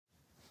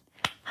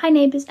Hi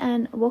neighbours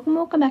and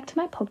welcome back to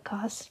my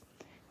podcast.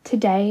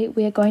 Today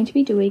we are going to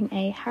be doing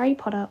a Harry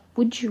Potter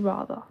Would You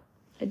Rather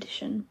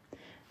edition.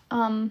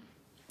 You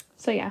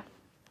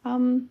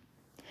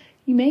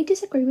may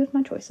disagree with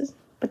my choices,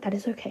 but that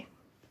is okay.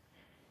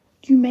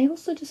 You may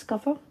also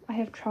discover I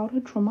have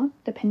childhood trauma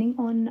depending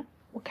on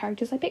what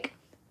characters I pick.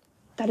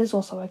 That is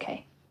also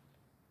okay.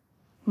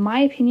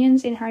 My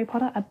opinions in Harry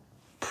Potter are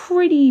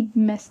pretty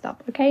messed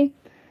up, okay?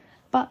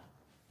 But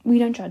we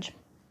don't judge.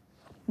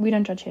 We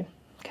don't judge here,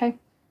 okay?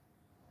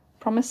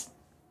 Promise?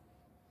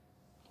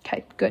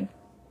 Okay, good.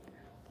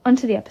 On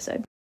to the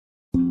episode.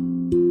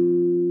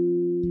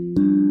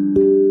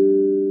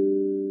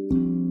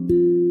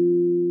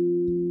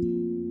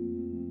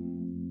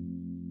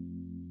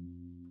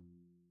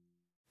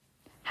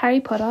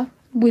 Harry Potter,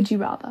 Would You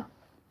Rather?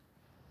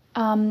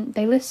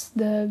 They list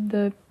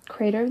the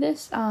creator of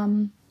this,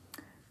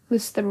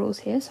 lists the rules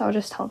here, so I'll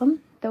just tell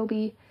them. There will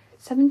be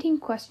 17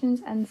 questions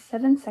and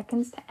 7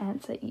 seconds to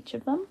answer each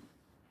of them.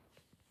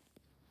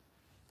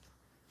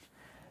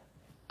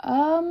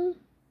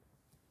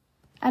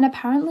 And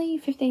apparently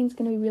 15 is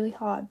going to be really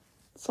hard.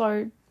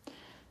 So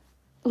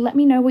let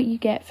me know what you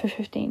get for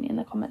 15 in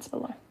the comments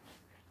below.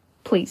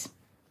 Please.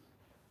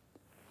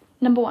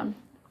 Number 1.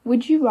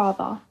 Would you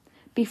rather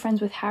be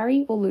friends with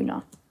Harry or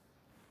Luna?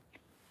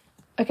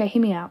 Okay,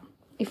 hear me out.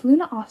 If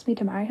Luna asked me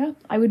to marry her,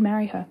 I would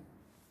marry her.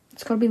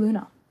 It's got to be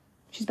Luna.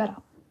 She's better.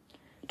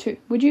 2.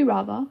 Would you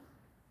rather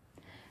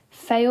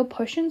fail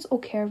potions or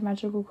care of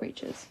magical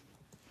creatures?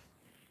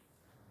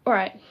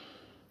 Alright.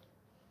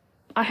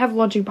 I have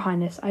logic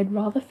behind this. I'd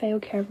rather fail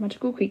care of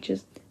magical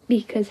creatures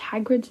because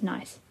Hagrid's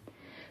nice.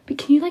 But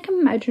can you,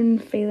 imagine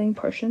failing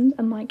potions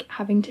and,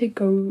 having to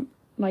go,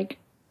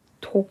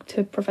 talk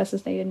to Professor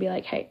Snape and be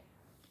like, hey,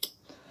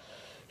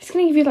 he's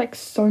gonna give you,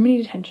 so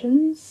many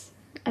detentions.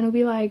 And it'll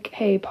be like,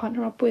 hey,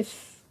 partner up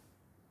with,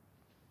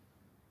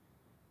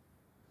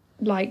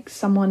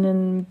 someone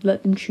and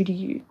let them tutor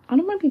you. I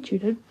don't want to be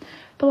tutored.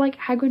 But,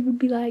 Hagrid would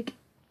be like,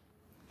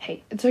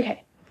 hey, it's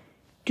okay.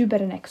 Do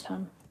better next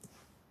time.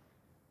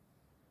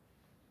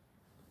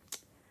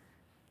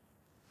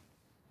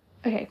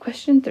 Okay,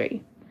 question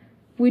 3.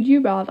 Would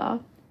you rather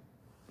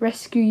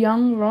rescue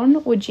young Ron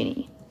or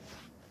Ginny?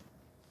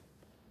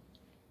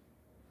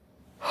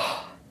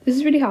 This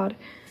is really hard.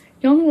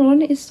 Young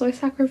Ron is so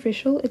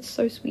sacrificial, it's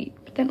so sweet.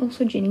 But then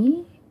also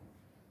Ginny.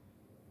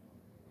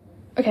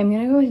 Okay, I'm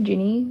gonna go with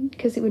Ginny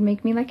because it would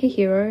make me a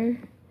hero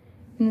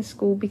in the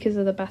school because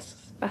of the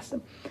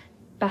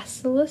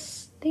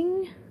basilisk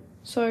thing.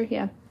 So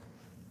yeah.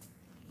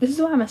 This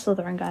is why I'm a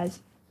Slytherin, guys.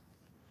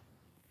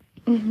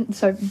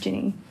 So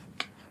Ginny.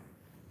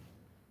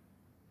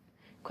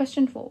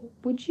 Question 4.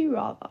 Would you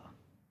rather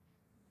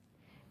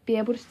be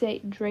able to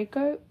date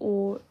Draco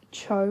or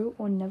Cho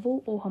or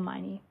Neville or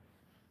Hermione?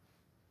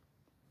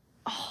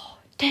 Oh,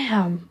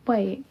 damn.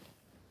 Wait.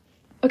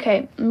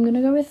 Okay, I'm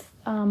gonna go with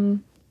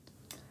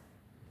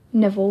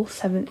Neville,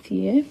 7th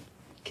year,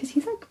 because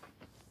he's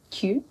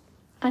cute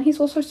and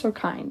he's also so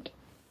kind.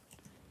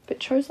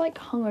 But Cho's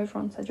hungover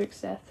on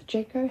Cedric's death.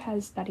 Draco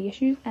has daddy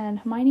issues, and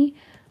Hermione,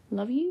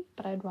 love you,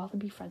 but I'd rather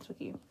be friends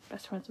with you.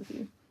 Best friends with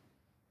you.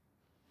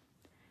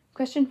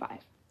 Question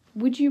 5.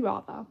 Would you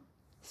rather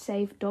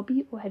save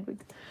Dobby or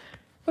Hedwig?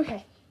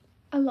 Okay,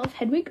 I love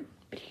Hedwig,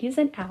 but he's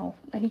an owl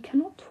and he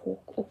cannot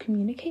talk or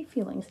communicate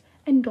feelings,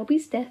 and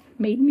Dobby's death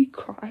made me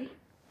cry.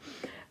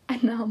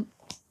 And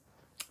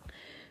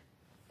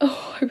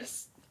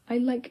I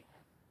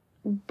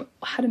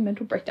had a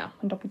mental breakdown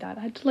when Dobby died.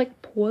 I had to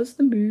pause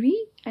the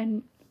movie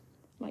and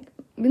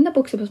in the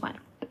books it was fine.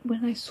 But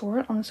when I saw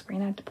it on the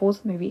screen, I had to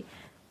pause the movie,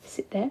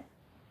 sit there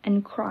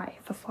and cry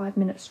for 5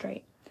 minutes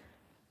straight.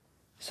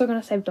 So I'm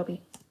gonna save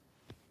Dobby.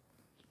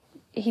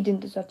 He didn't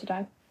deserve to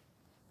die.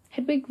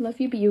 Hedwig, love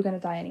you, but you're gonna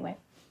die anyway.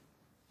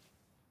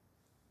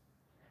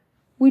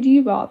 Would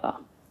you rather,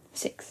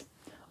 6,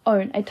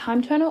 own a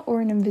time turner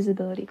or an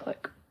invisibility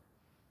cloak?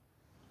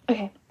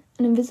 Okay,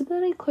 an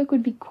invisibility cloak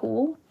would be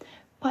cool,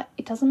 but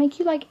it doesn't make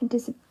you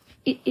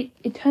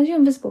it turns you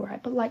invisible,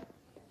 right? But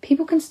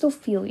people can still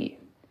feel you.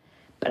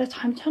 But a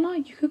time turner,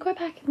 you could go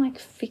back and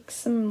fix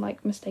some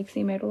mistakes that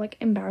you made or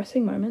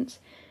embarrassing moments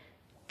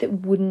that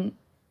wouldn't,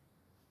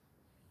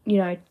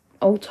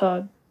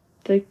 alter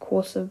the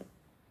course of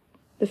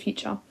the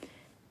future.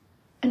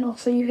 And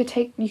also you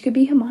could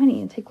be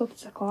Hermione and take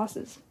lots of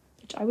classes,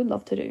 which I would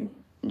love to do,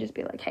 and just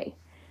be like, hey,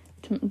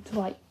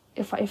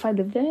 if I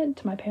lived there,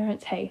 to my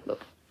parents, hey,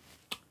 look,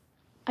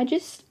 I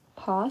just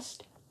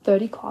passed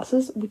 30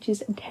 classes, which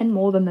is 10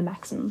 more than the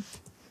maximum.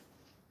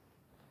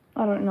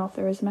 I don't know if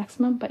there is a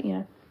maximum, but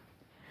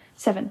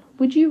 7.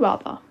 Would you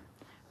rather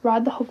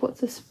ride the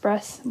Hogwarts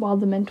Express while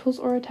the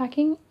Dementors are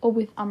attacking or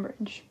with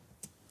Umbridge?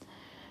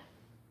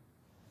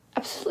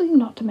 Absolutely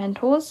not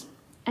Dementors,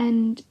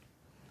 and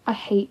I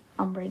hate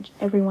Umbridge.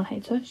 Everyone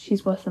hates her.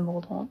 She's worse than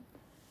Voldemort.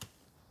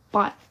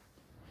 But,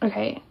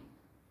 okay,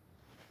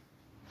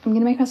 I'm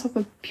gonna make myself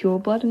a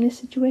pureblood in this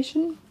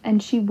situation,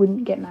 and she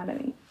wouldn't get mad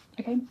at me,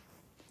 okay?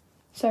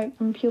 So,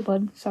 I'm a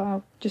pureblood, so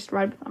I'll just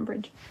ride with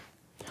Umbridge.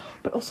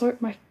 But also,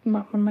 one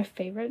of my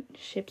favourite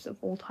ships of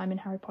all time in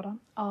Harry Potter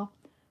are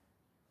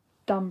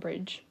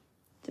Dumbridge,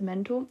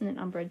 Dementor, and then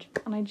Umbridge.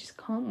 And I just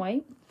can't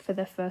wait for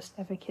their first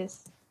ever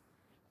kiss.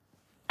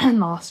 And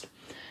last.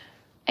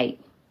 8.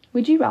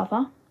 Would you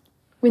rather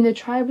win the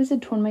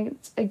Triwizard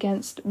tournament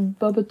against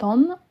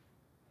Bobaton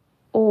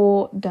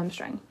or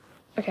Durmstrang?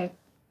 Okay.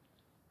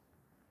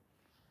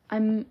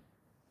 I'm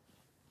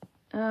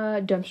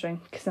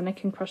Durmstrang, because then I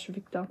can crush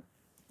Victor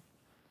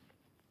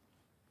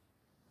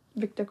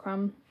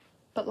Krum.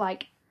 But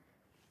like,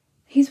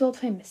 he's world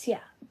famous, yeah.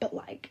 But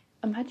like,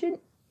 imagine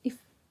if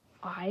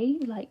I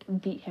like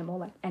beat him, or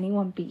like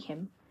anyone beat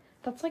him.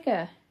 That's like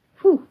a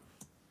whew.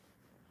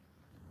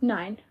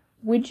 9.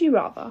 Would you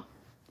rather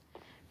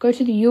go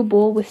to the Yule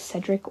Ball with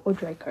Cedric or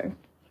Draco?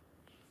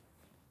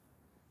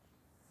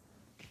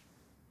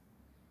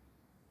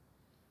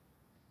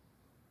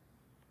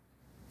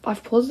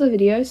 I've paused the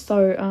video,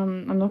 so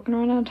I'm not gonna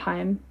run out of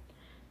time.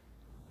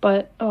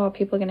 But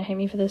people are gonna hate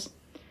me for this.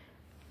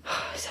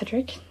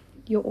 Cedric,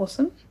 you're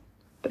awesome.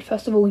 But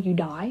first of all, you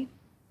die.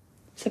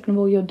 Second of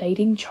all, you're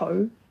dating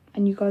Cho,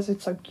 and you guys are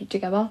so cute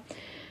together.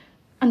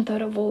 And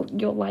third of all,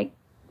 you're like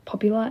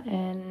popular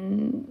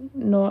and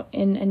not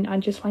and I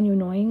just find you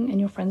annoying, and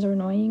your friends are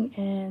annoying,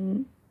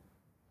 and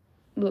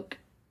look,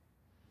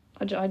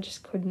 I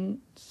just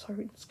couldn't. So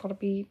it's gotta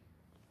be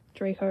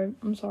Draco.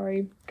 I'm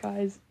sorry,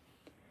 guys.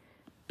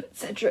 But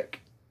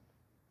Cedric.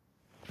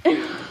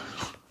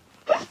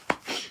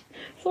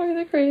 Sorry,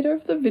 the creator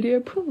of the video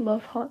put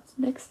love hearts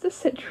next to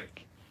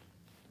Cedric.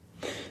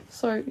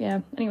 So yeah,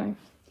 anyway,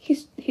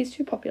 he's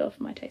too popular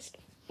for my taste.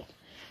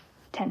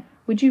 10.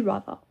 Would you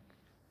rather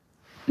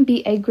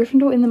be a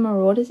Gryffindor in the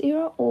Marauders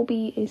era or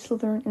be a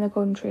Slytherin in the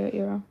Golden Trio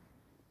era?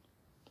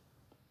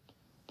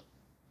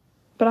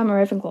 But I'm a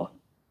Ravenclaw.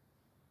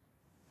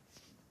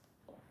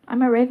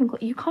 I'm a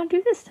Ravenclaw. You can't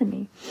do this to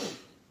me.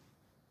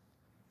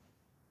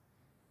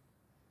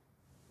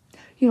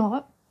 You know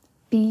what?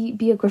 Be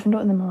a Gryffindor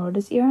in the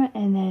Marauders era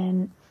and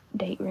then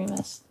date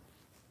Remus.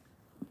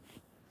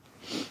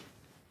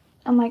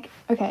 I'm like,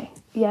 okay,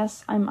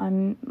 yes,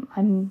 I'm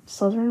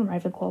Slytherin and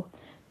Ravenclaw,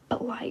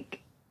 but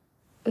like,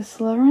 the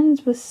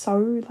Slytherins were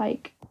so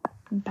like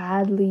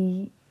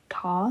badly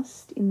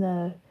cast in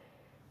the,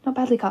 not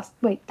badly cast.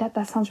 Wait,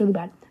 that sounds really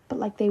bad. But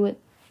like they were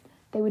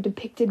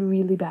depicted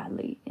really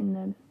badly in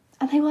the,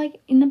 and they were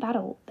like in the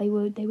battle. They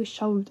were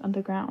shoved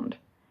underground,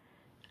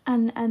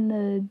 and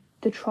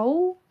the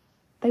troll,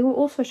 they were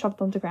also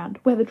shoved underground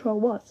where the troll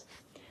was.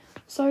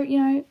 So you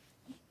know,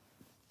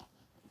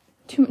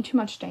 too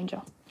much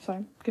danger.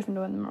 So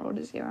Gryffindor in the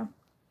Marauders era,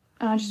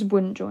 and I just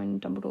wouldn't join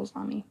Dumbledore's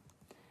army.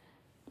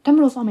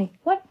 Dumbledore's army?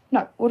 What?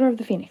 No, Order of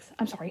the Phoenix.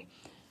 I'm sorry.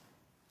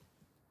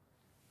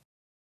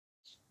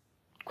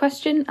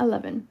 Question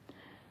 11.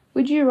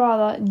 Would you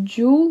rather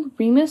duel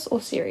Remus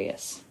or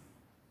Sirius?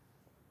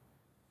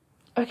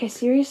 Okay,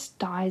 Sirius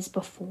dies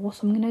before,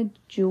 so I'm gonna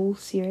duel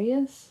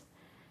Sirius.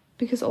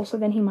 Because also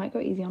then he might go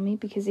easy on me,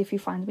 because if he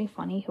finds me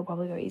funny, he'll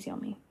probably go easy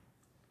on me.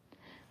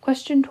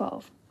 Question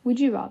 12. Would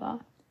you rather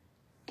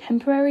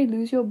temporarily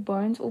lose your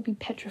bones or be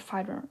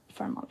petrified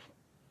for a month?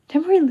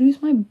 Temporarily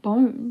lose my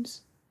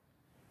bones?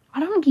 I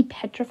don't want to be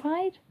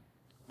petrified.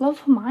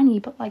 Love Hermione,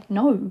 but like,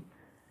 no.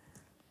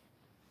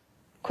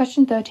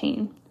 Question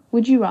 13.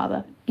 Would you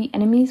rather be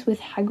enemies with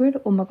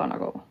Hagrid or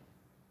McGonagall?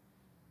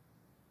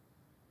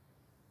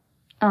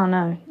 Oh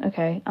no,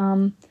 okay.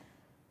 I'm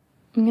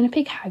gonna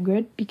pick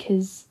Hagrid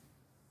because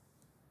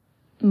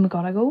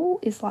McGonagall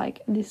is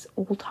like this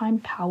all-time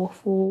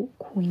powerful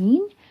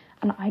queen,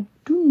 and I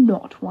do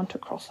not want to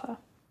cross her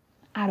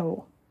at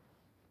all.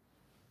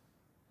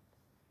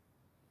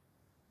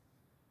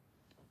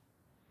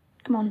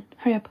 Come on,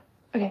 hurry up.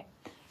 Okay,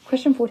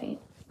 question 14.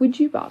 Would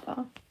you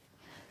rather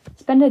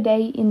spend a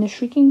day in the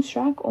Shrieking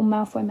Shack or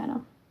Malfoy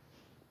Manor?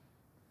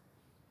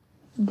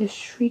 The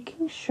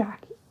Shrieking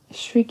Shack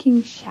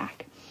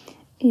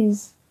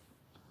is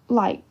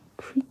like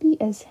creepy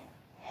as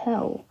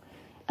hell.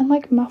 And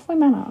like Malfoy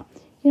Manor,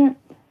 you know,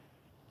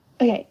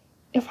 okay,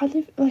 if I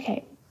live,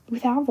 okay,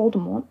 without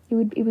Voldemort, it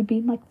would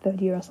be like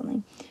third year or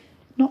something.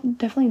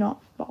 Definitely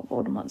not while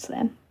Voldemort's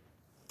there.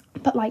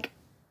 But like,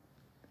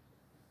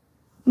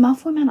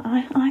 Malfoy Manor,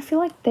 I feel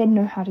like they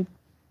know how to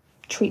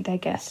treat their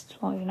guests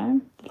well, you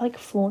know? Like,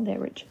 flaunt their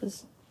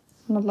riches.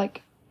 Not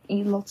like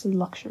eat lots of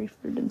luxury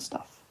food and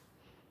stuff.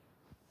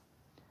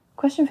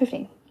 Question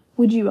 15.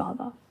 Would you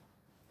rather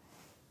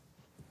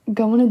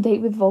go on a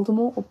date with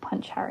Voldemort or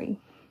punch Harry?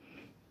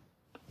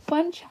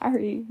 Punch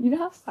Harry. You know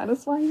how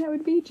satisfying that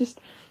would be?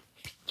 Just,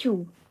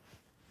 phew.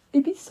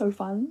 It'd be so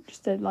fun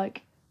just to,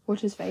 like,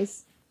 watch his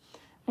face.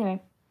 Anyway,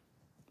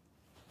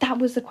 that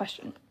was the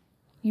question.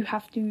 You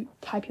have to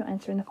type your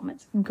answer in the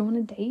comments. Go on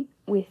a date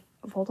with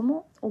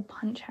Voldemort or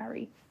punch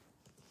Harry?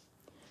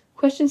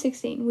 Question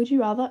 16. Would you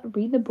rather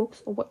read the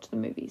books or watch the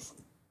movies?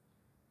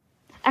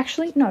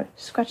 Actually, no,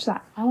 scratch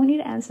that. I want you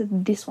to answer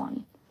this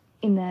one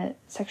in the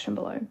section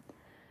below.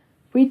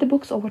 Read the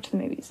books or watch the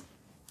movies?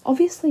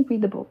 Obviously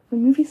read the book. The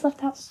movies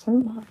left out so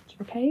much,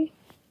 okay?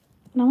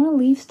 And I want to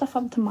leave stuff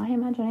up to my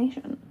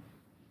imagination.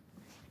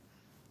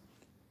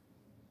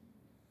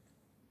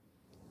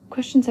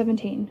 Question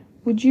 17.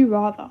 Would you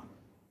rather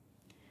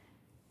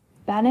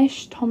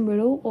banish Tom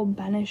Riddle or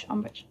banish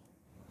Umbridge?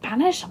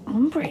 Banish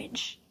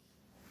Umbridge?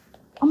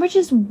 Umbridge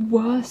is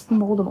worse than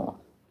Voldemort.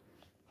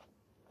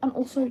 And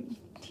also,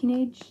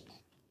 teenage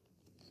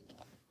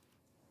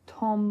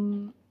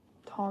Tom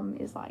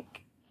is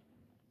like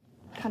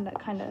kind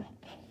of.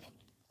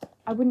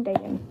 I wouldn't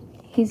date him.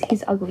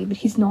 He's ugly, but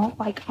he's not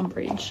like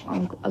Umbridge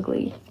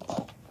ugly.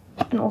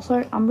 And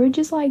also, Umbridge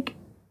is like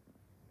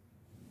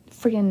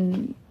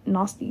friggin'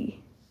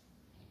 nasty,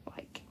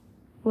 like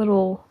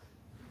little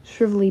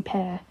shrivelly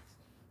pear.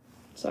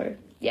 So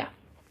yeah.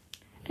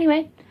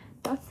 Anyway,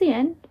 that's the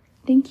end.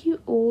 Thank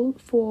you all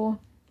for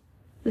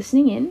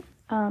listening in.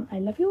 I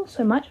love you all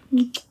so much.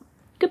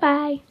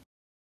 Goodbye.